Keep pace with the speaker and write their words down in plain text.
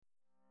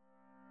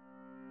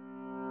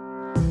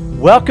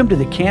Welcome to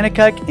the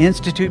Kanakuk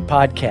Institute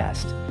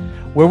podcast,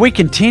 where we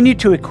continue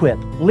to equip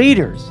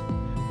leaders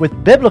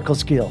with biblical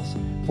skills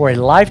for a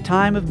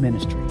lifetime of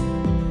ministry.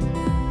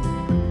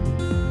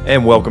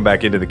 And welcome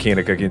back into the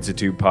Kanakuk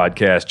Institute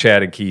podcast.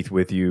 Chad and Keith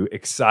with you.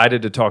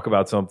 Excited to talk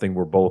about something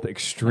we're both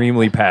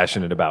extremely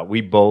passionate about.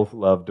 We both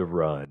love to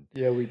run.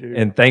 Yeah, we do.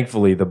 And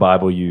thankfully, the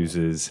Bible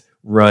uses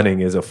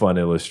running as a fun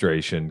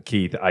illustration.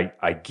 Keith,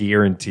 I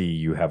guarantee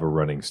you have a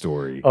running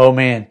story. Oh,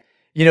 man.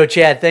 You know,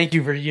 Chad, thank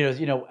you for,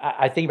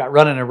 I think about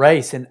running a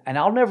race, and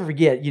I'll never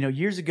forget,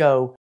 years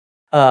ago,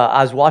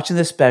 I was watching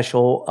this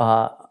special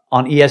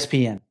on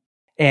ESPN,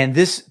 and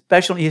this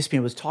special on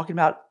ESPN was talking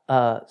about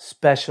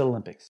Special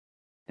Olympics.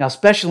 Now,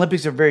 Special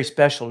Olympics are very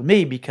special to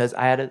me because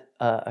I had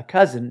a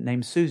cousin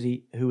named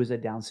Susie who was a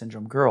Down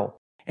syndrome girl,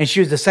 and she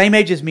was the same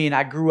age as me, and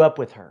I grew up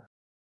with her.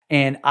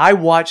 And I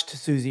watched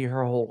Susie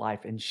her whole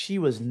life, and she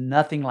was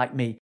nothing like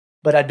me.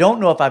 But I don't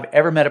know if I've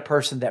ever met a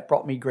person that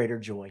brought me greater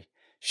joy.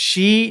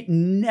 She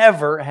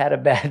never had a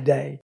bad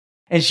day,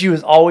 and she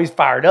was always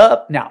fired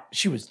up. Now,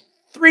 she was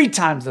 3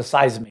 times the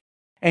size of me,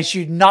 and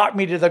she'd knock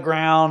me to the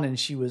ground, and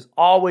she was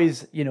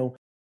always,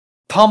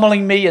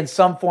 pummeling me in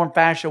some form,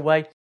 fashion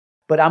way.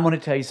 But I'm going to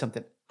tell you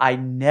something. I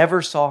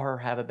never saw her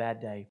have a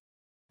bad day.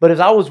 But as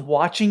I was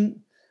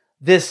watching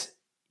this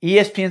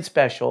ESPN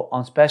special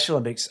on Special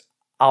Olympics,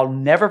 I'll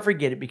never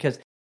forget it because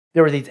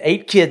there were these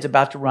 8 kids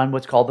about to run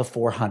what's called the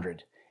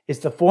 400. It's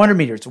the 400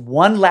 meters,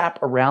 one lap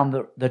around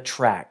the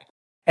track.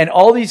 And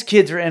all these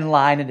kids are in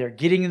line and they're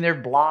getting in their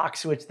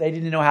blocks, which they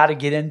didn't know how to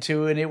get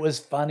into. And it was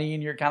funny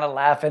and you're kind of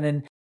laughing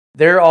and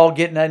they're all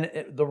getting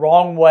in the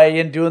wrong way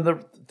and doing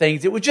the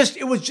things. It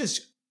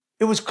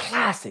was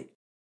classic.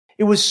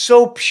 It was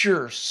so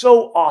pure,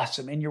 so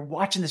awesome. And you're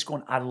watching this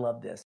going, I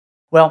love this.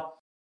 Well,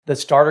 the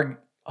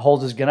starter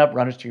holds his gun up,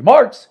 runners to your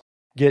marks,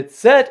 get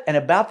set. And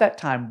about that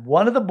time,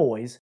 one of the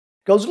boys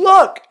goes,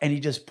 look, and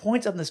he just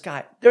points up in the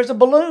sky. There's a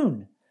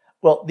balloon.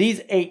 Well, these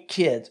 8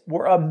 kids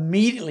were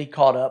immediately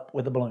caught up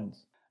with the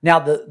balloons. Now,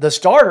 the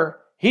starter,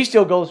 he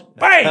still goes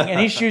bang, and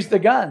he shoots the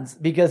guns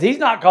because he's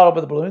not caught up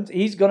with the balloons.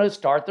 He's going to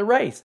start the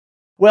race.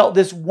 Well,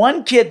 this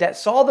one kid that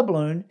saw the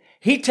balloon,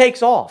 he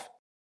takes off,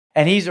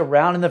 and he's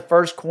around in the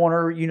first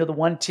corner, the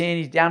 110.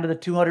 He's down to the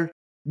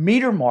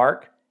 200-meter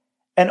mark,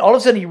 and all of a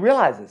sudden he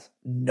realizes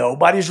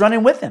nobody's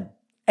running with him.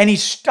 And he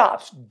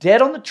stops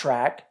dead on the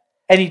track,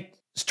 and he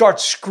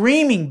starts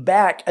screaming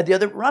back at the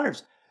other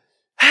runners.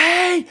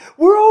 Hey,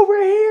 we're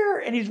over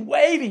here. And he's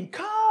waving,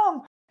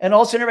 come. And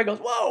all of a sudden everybody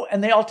goes, whoa.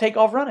 And they all take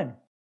off running.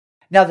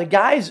 Now, the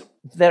guys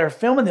that are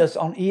filming this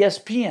on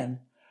ESPN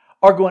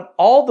are going,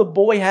 all the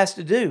boy has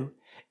to do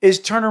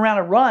is turn around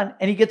and run,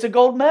 and he gets a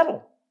gold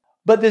medal.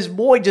 But this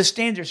boy just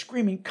stands there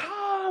screaming,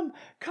 come,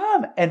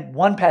 come. And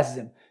 1 passes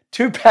him,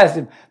 2 passes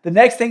him. The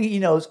next thing he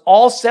knows,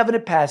 all 7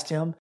 have passed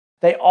him.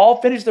 They all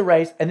finish the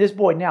race, and this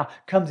boy now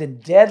comes in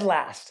dead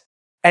last.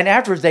 And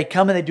afterwards, they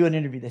come and they do an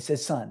interview. They say,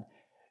 son,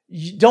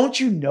 don't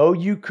you know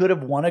you could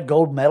have won a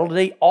gold medal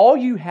today? All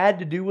you had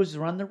to do was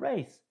run the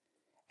race.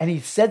 And he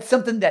said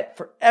something that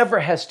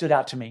forever has stood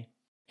out to me.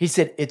 He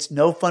said, it's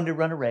no fun to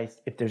run a race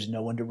if there's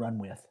no one to run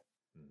with.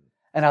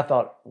 And I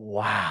thought,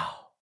 wow,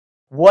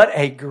 what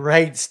a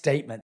great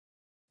statement.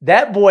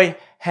 That boy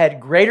had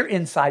greater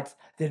insights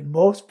than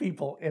most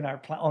people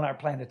on our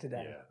planet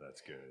today. Yeah,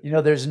 that's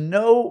good. There's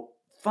no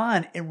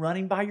fun in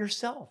running by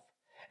yourself.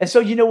 And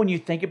so, when you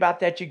think about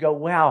that, you go,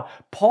 wow,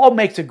 Paul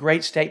makes a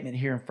great statement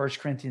here in 1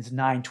 Corinthians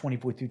 9,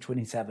 24 through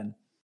 27.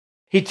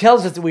 He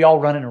tells us that we all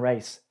run in a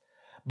race,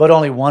 but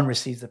only one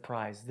receives the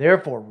prize.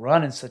 Therefore,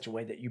 run in such a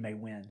way that you may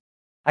win.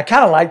 I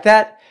kind of like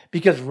that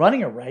because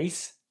running a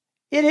race,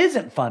 it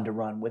isn't fun to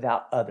run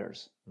without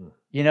others,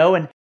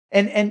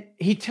 and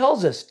he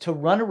tells us to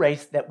run a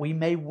race that we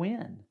may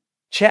win.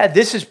 Chad,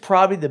 this is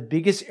probably the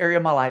biggest area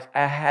of my life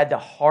I had the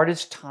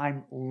hardest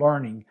time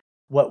learning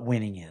what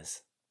winning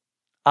is.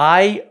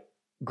 I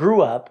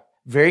grew up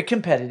very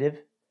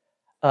competitive,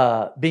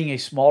 being a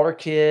smaller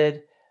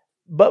kid,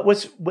 but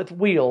with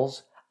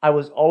wheels, I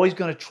was always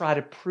going to try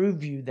to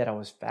prove you that I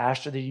was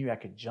faster than you, I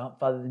could jump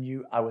farther than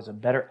you, I was a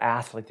better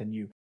athlete than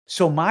you.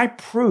 So my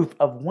proof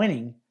of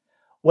winning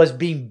was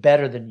being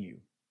better than you.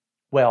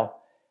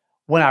 Well,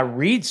 when I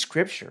read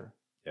scripture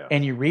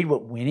and you read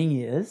what winning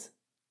is,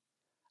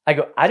 I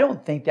go, I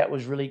don't think that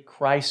was really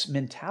Christ's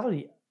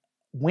mentality.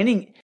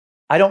 Winning,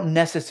 I don't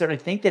necessarily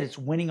think that it's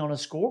winning on a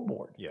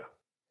scoreboard.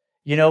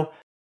 Yeah.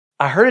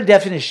 I heard a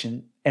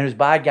definition, and it was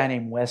by a guy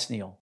named Wes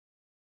Neal.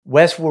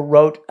 Wes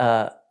wrote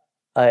a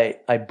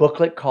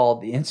booklet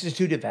called The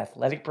Institute of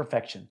Athletic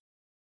Perfection.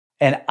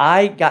 And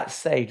I got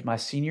saved my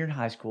senior in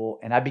high school,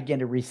 and I began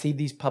to receive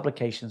these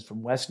publications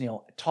from Wes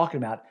Neal talking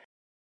about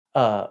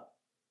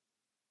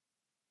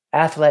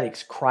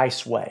athletics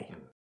Christ's way.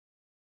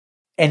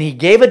 And he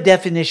gave a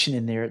definition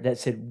in there that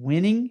said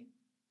winning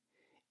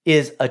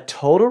is a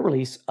total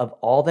release of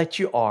all that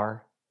you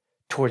are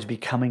towards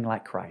becoming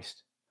like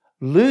Christ.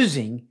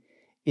 Losing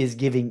is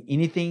giving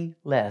anything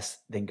less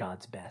than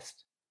God's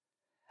best.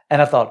 And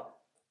I thought,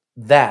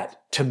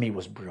 that to me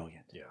was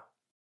brilliant. Yeah.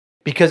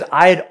 Because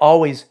I had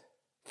always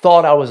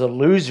thought I was a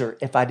loser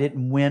if I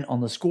didn't win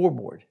on the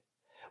scoreboard.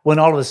 When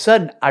all of a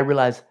sudden I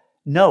realized,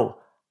 no,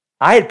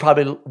 I had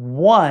probably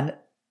won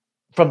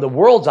from the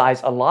world's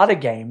eyes a lot of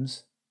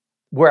games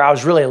where I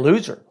was really a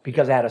loser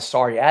because I had a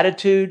sorry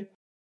attitude.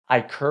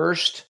 I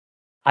cursed.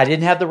 I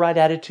didn't have the right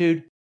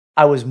attitude.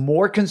 I was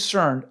more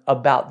concerned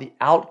about the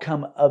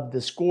outcome of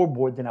the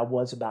scoreboard than I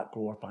was about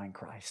glorifying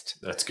Christ.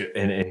 That's good.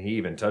 And he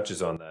even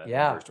touches on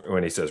that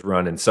when he says,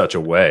 run in such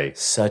a way.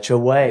 Such a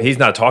way. He's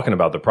not talking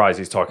about the prize.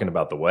 He's talking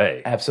about the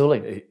way.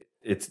 Absolutely.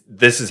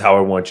 This is how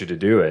I want you to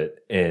do it.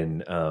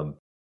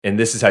 And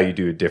this is how you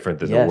do it different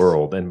than the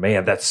world. And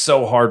man, that's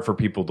so hard for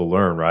people to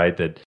learn, right?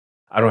 That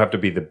I don't have to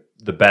be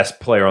the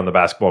best player on the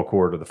basketball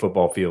court or the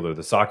football field or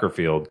the soccer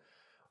field,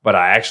 but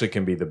I actually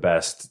can be the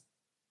best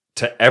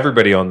to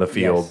everybody on the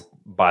field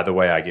by the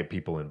way I get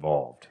people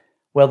involved.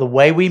 Well, the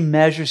way we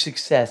measure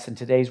success in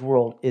today's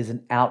world is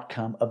an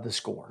outcome of the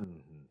score.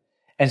 Mm-hmm.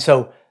 And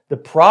so the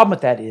problem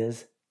with that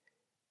is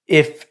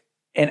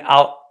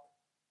I'll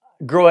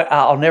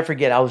never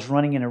forget, I was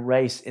running in a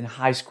race in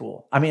high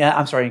school.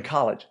 In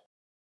college.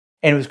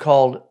 And it was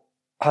called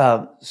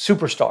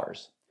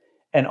Superstars.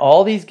 And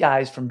all these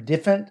guys from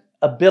different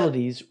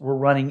abilities were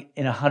running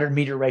in a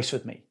 100-meter race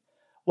with me.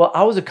 Well,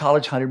 I was a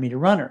college 100-meter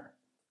runner.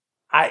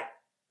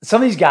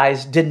 Some of these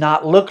guys did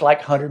not look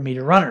like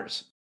 100-meter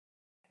runners.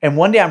 And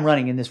one day I'm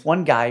running, and this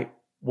one guy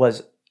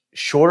was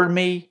shorter than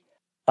me,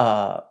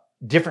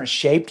 different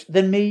shaped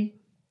than me,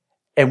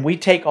 and we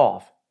take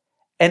off.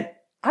 And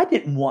I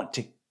didn't want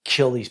to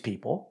kill these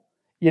people.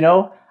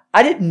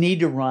 I didn't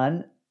need to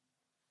run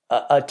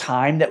a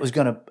time that was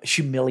going to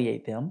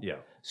humiliate them. Yeah.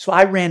 So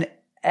I ran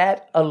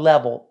at a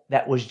level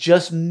that was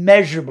just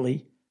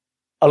measurably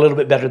a little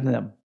bit better than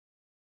them.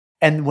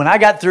 And when I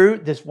got through,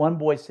 this one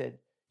boy said,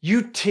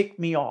 "You ticked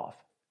me off."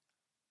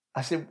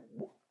 I said,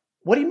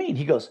 "What do you mean?"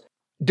 He goes,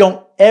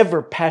 "Don't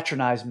ever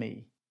patronize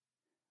me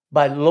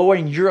by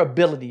lowering your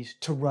abilities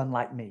to run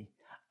like me.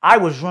 I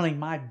was running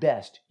my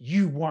best.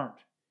 You weren't.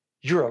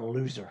 You're a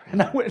loser."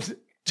 And I went,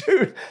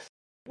 dude.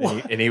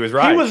 And he was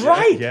right. He was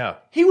right. Yeah.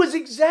 He was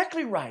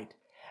exactly right.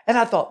 And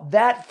I thought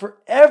that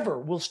forever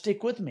will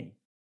stick with me.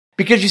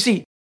 Because you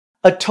see,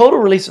 a total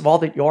release of all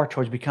that you are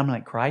towards becoming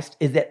like Christ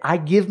is that I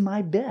give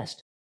my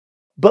best.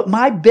 But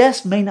my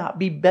best may not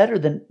be better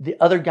than the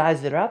other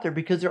guys that are out there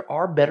because there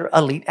are better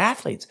elite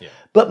athletes. Yeah.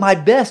 But my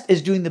best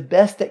is doing the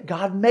best that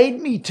God made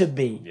me to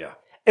be. Yeah.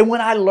 And when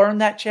I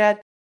learned that,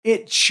 Chad,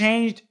 it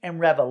changed and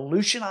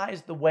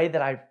revolutionized the way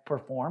that I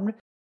performed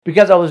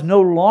because I was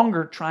no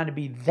longer trying to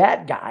be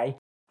that guy.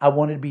 I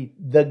wanted to be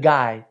the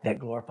guy that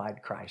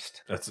glorified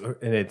Christ.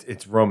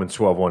 It's Romans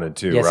 12:1 and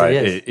 2, yes, right?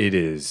 It is. It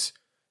is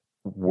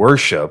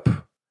worship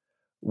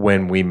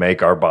when we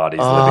make our bodies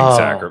living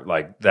sacrifice.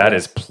 Like that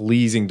is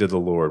pleasing to the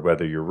Lord,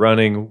 whether you're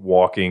running,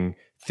 walking,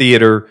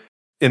 theater,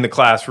 in the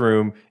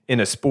classroom,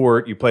 in a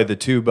sport, you play the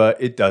tuba,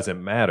 it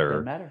doesn't matter.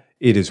 Doesn't matter.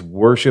 It is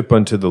worship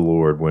unto the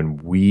Lord when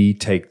we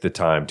take the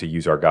time to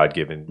use our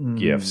God-given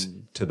gifts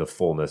to the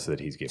fullness that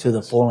He's given us. To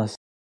the fullness.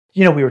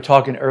 We were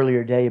talking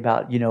earlier today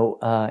about,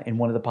 in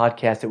one of the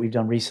podcasts that we've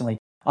done recently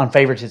on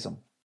favoritism.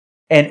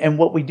 And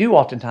what we do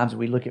oftentimes is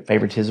we look at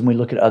favoritism, we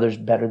look at others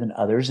better than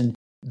others. And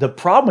the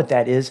problem with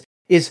that is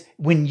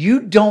when you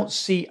don't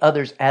see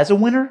others as a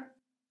winner,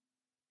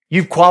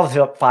 you've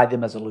qualified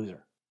them as a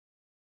loser.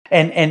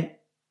 And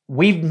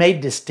we've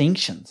made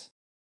distinctions.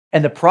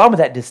 And the problem with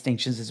that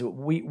distinctions is that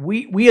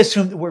we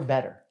assume that we're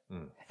better.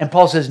 And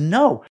Paul says,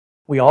 no,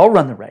 we all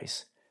run the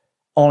race.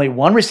 Only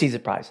one receives the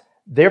prize.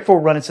 Therefore,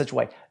 run in such a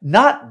way,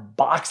 not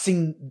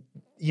boxing,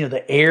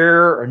 the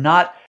air, or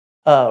not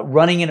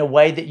running in a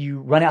way that you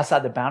run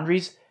outside the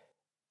boundaries.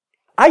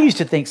 I used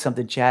to think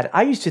something, Chad.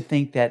 I used to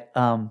think that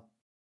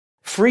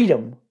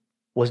freedom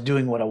was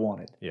doing what I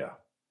wanted. Yeah.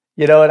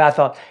 And I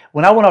thought,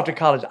 when I went off to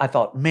college, I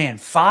thought, man,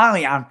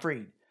 finally I'm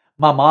free.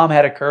 My mom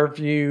had a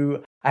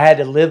curfew. I had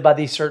to live by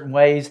these certain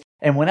ways.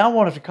 And when I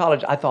went off to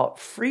college, I thought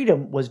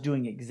freedom was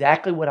doing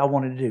exactly what I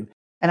wanted to do.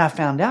 And I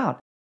found out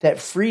that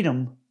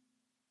freedom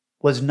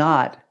was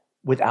not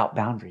without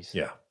boundaries.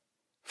 Yeah.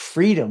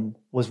 Freedom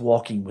was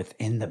walking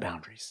within the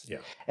boundaries. Yeah.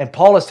 And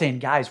Paul is saying,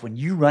 guys, when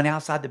you run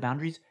outside the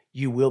boundaries,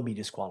 you will be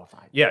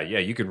disqualified. Yeah.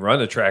 You can run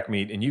a track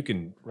meet and you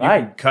can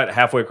cut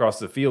halfway across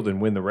the field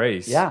and win the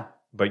race. Yeah.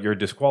 But you're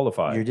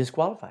disqualified. You're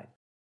disqualified.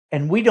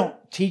 And we don't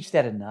teach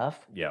that enough.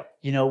 Yeah.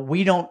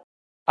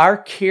 Our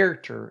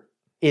character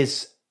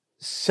is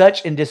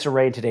such in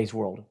disarray in today's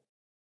world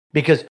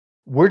because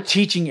we're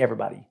teaching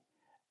everybody.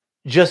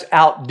 Just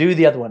outdo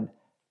the other one.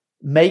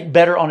 Make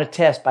better on a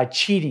test by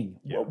cheating.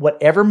 Yeah.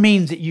 Whatever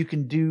means that you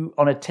can do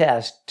on a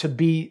test to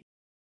be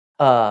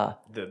the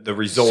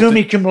result.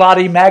 Summa cum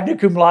laude, magna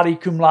cum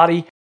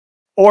laude,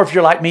 or if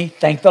you're like me,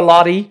 thank the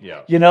laude.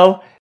 Yeah.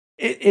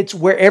 It's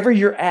wherever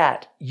you're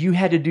at, you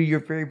had to do your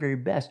very, very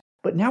best.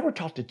 But now we're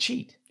taught to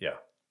cheat. Yeah.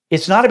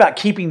 It's not about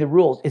keeping the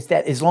rules. It's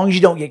that as long as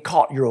you don't get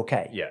caught, you're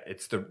okay. Yeah.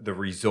 It's the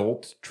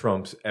result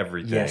trumps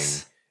everything.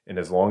 Yes. And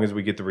as long as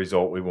we get the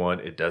result we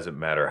want, it doesn't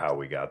matter how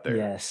we got there.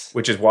 Yes.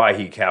 Which is why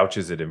he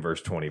couches it in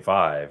verse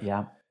 25.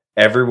 Yeah.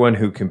 everyone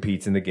who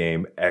competes in the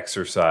game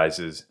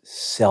exercises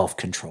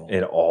self-control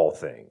in all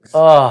things.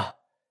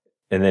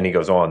 And then he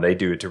goes on, they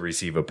do it to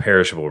receive a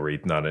perishable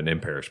wreath, not an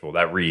imperishable.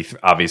 That wreath,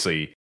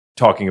 obviously,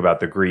 talking about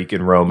the Greek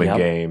and Roman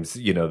games,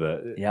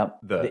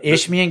 the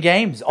Isthmian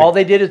games. All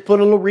they did is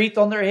put a little wreath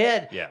on their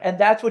head, and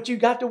that's what you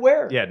got to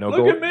wear. Yeah,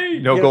 Look at me.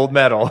 No gold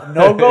medal.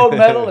 No gold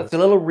medal. It's a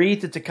little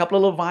wreath. It's a couple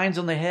of little vines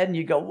on the head, and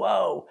you go,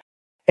 whoa.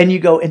 And you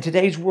go, in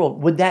today's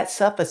world, would that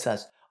suffice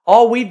us?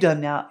 All we've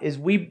done now is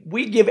we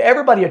give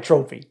everybody a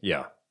trophy.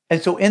 Yeah.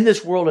 And so in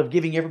this world of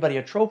giving everybody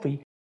a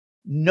trophy,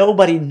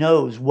 nobody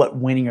knows what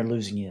winning or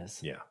losing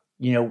is. Yeah.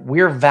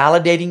 We're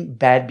validating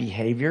bad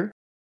behavior.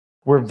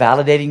 We're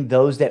validating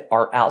those that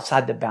are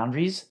outside the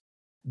boundaries,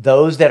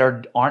 those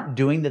that aren't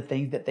doing the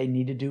things that they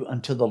need to do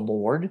unto the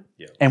Lord.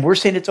 Yeah. And we're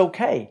saying it's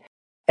okay.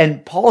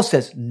 And Paul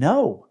says,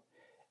 no,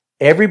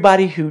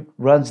 everybody who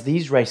runs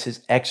these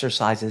races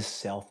exercises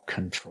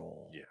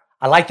self-control. Yeah.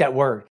 I like that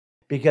word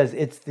because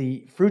it's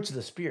the fruits of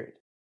the Spirit.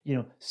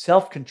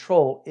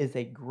 Self-control is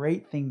a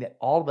great thing that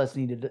all of us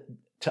need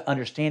to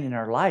understand in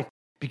our life,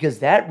 because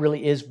that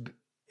really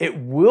it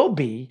will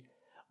be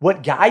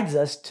what guides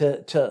us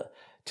to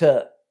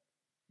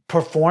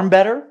perform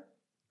better.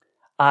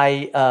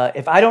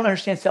 If I don't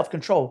understand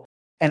self-control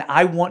and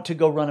I want to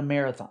go run a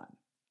marathon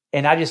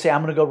and I just say,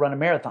 I'm going to go run a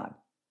marathon.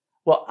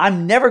 Well,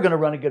 I'm never going to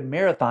run a good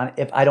marathon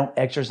if I don't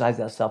exercise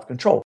that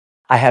self-control.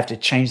 I have to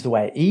change the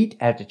way I eat.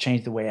 I have to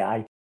change the way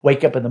I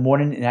wake up in the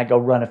morning and I go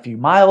run a few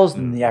miles.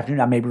 And in the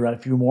afternoon, I maybe run a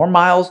few more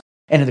miles.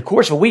 And in the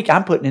course of a week,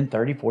 I'm putting in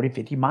 30, 40,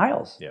 50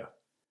 miles. Yeah.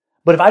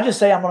 But if I just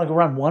say I'm going to go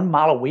run 1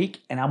 mile a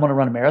week and I'm going to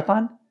run a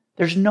marathon,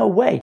 there's no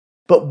way.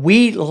 But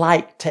we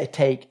like to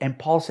take, and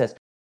Paul says,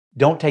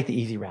 don't take the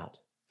easy route.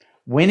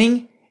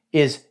 Winning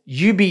is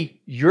you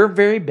be your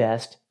very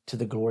best to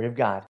the glory of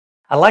God.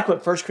 I like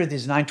what 1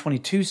 Corinthians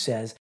 9:22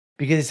 says,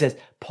 because it says,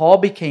 Paul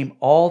became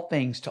all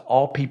things to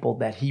all people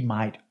that he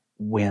might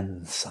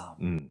win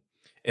some.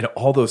 And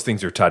all those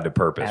things are tied to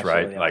purpose,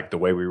 Absolutely, right? yeah. Like the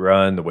way we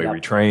run, the way we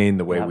train,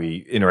 the way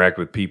we interact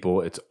with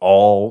people. It's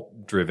all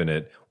driven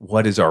at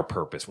what is our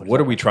purpose?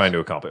 What are we trying to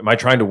accomplish? Am I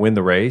trying to win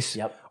the race?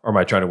 Yep. Or am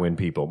I trying to win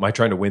people? Am I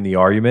trying to win the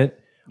argument?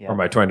 Yep. Or am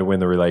I trying to win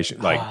the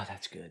relation?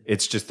 That's good.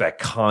 It's just that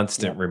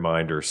constant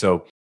reminder.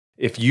 So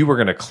if you were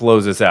going to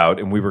close us out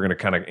and we were going to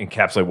kind of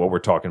encapsulate what we're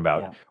talking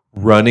about,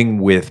 running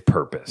with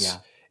purpose. Yeah.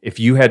 If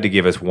you had to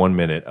give us 1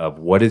 minute of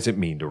what does it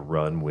mean to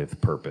run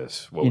with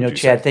purpose, what would you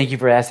Chad, say? thank you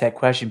for asking that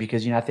question,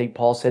 because I think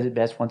Paul said it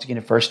best once again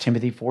in 1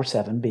 Timothy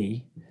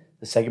 4:7b.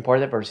 The second part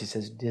of that verse, he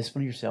says,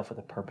 discipline yourself for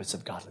the purpose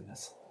of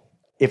godliness.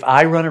 If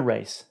I run a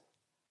race,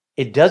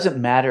 it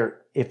doesn't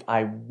matter if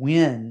I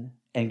win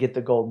and get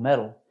the gold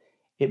medal.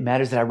 It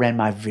matters that I ran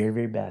my very,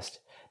 very best,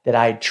 that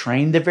I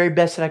trained the very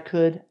best that I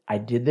could. I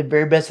did the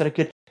very best that I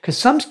could. Because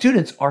some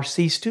students are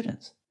C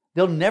students.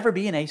 They'll never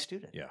be an A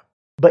student. Yeah.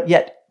 But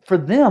yet, for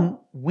them,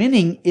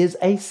 winning is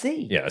a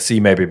C. Yeah, a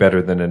C may be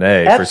better than an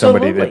A for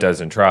somebody that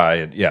doesn't try.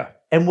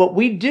 And what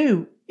we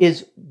do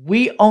is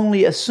we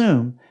only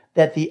assume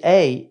that the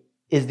A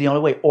is the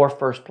only way, or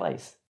first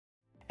place.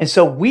 And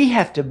so we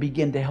have to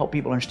begin to help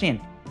people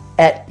understand,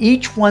 at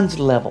each one's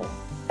level,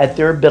 at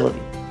their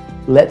ability,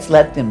 let's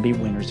let them be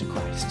winners in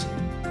Christ.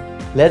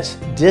 Let's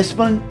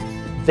discipline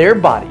their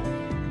body,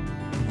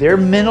 their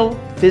mental,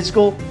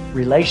 physical,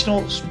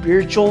 relational,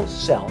 spiritual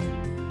self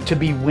to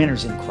be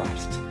winners in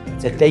Christ.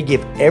 That they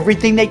give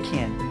everything they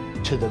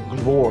can to the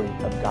glory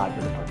of God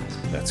for the purpose.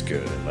 That's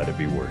good. And let it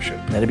be worship.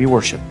 Let it be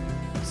worship.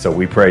 So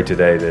we pray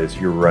today that as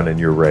you're running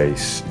your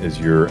race, as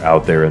you're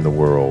out there in the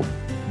world,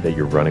 that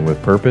you're running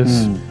with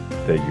purpose,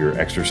 that you're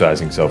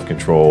exercising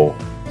self-control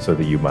so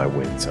that you might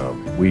win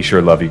some. We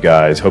sure love you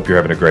guys. Hope you're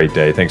having a great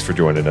day. Thanks for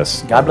joining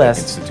us. God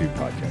bless. Institute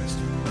Podcast.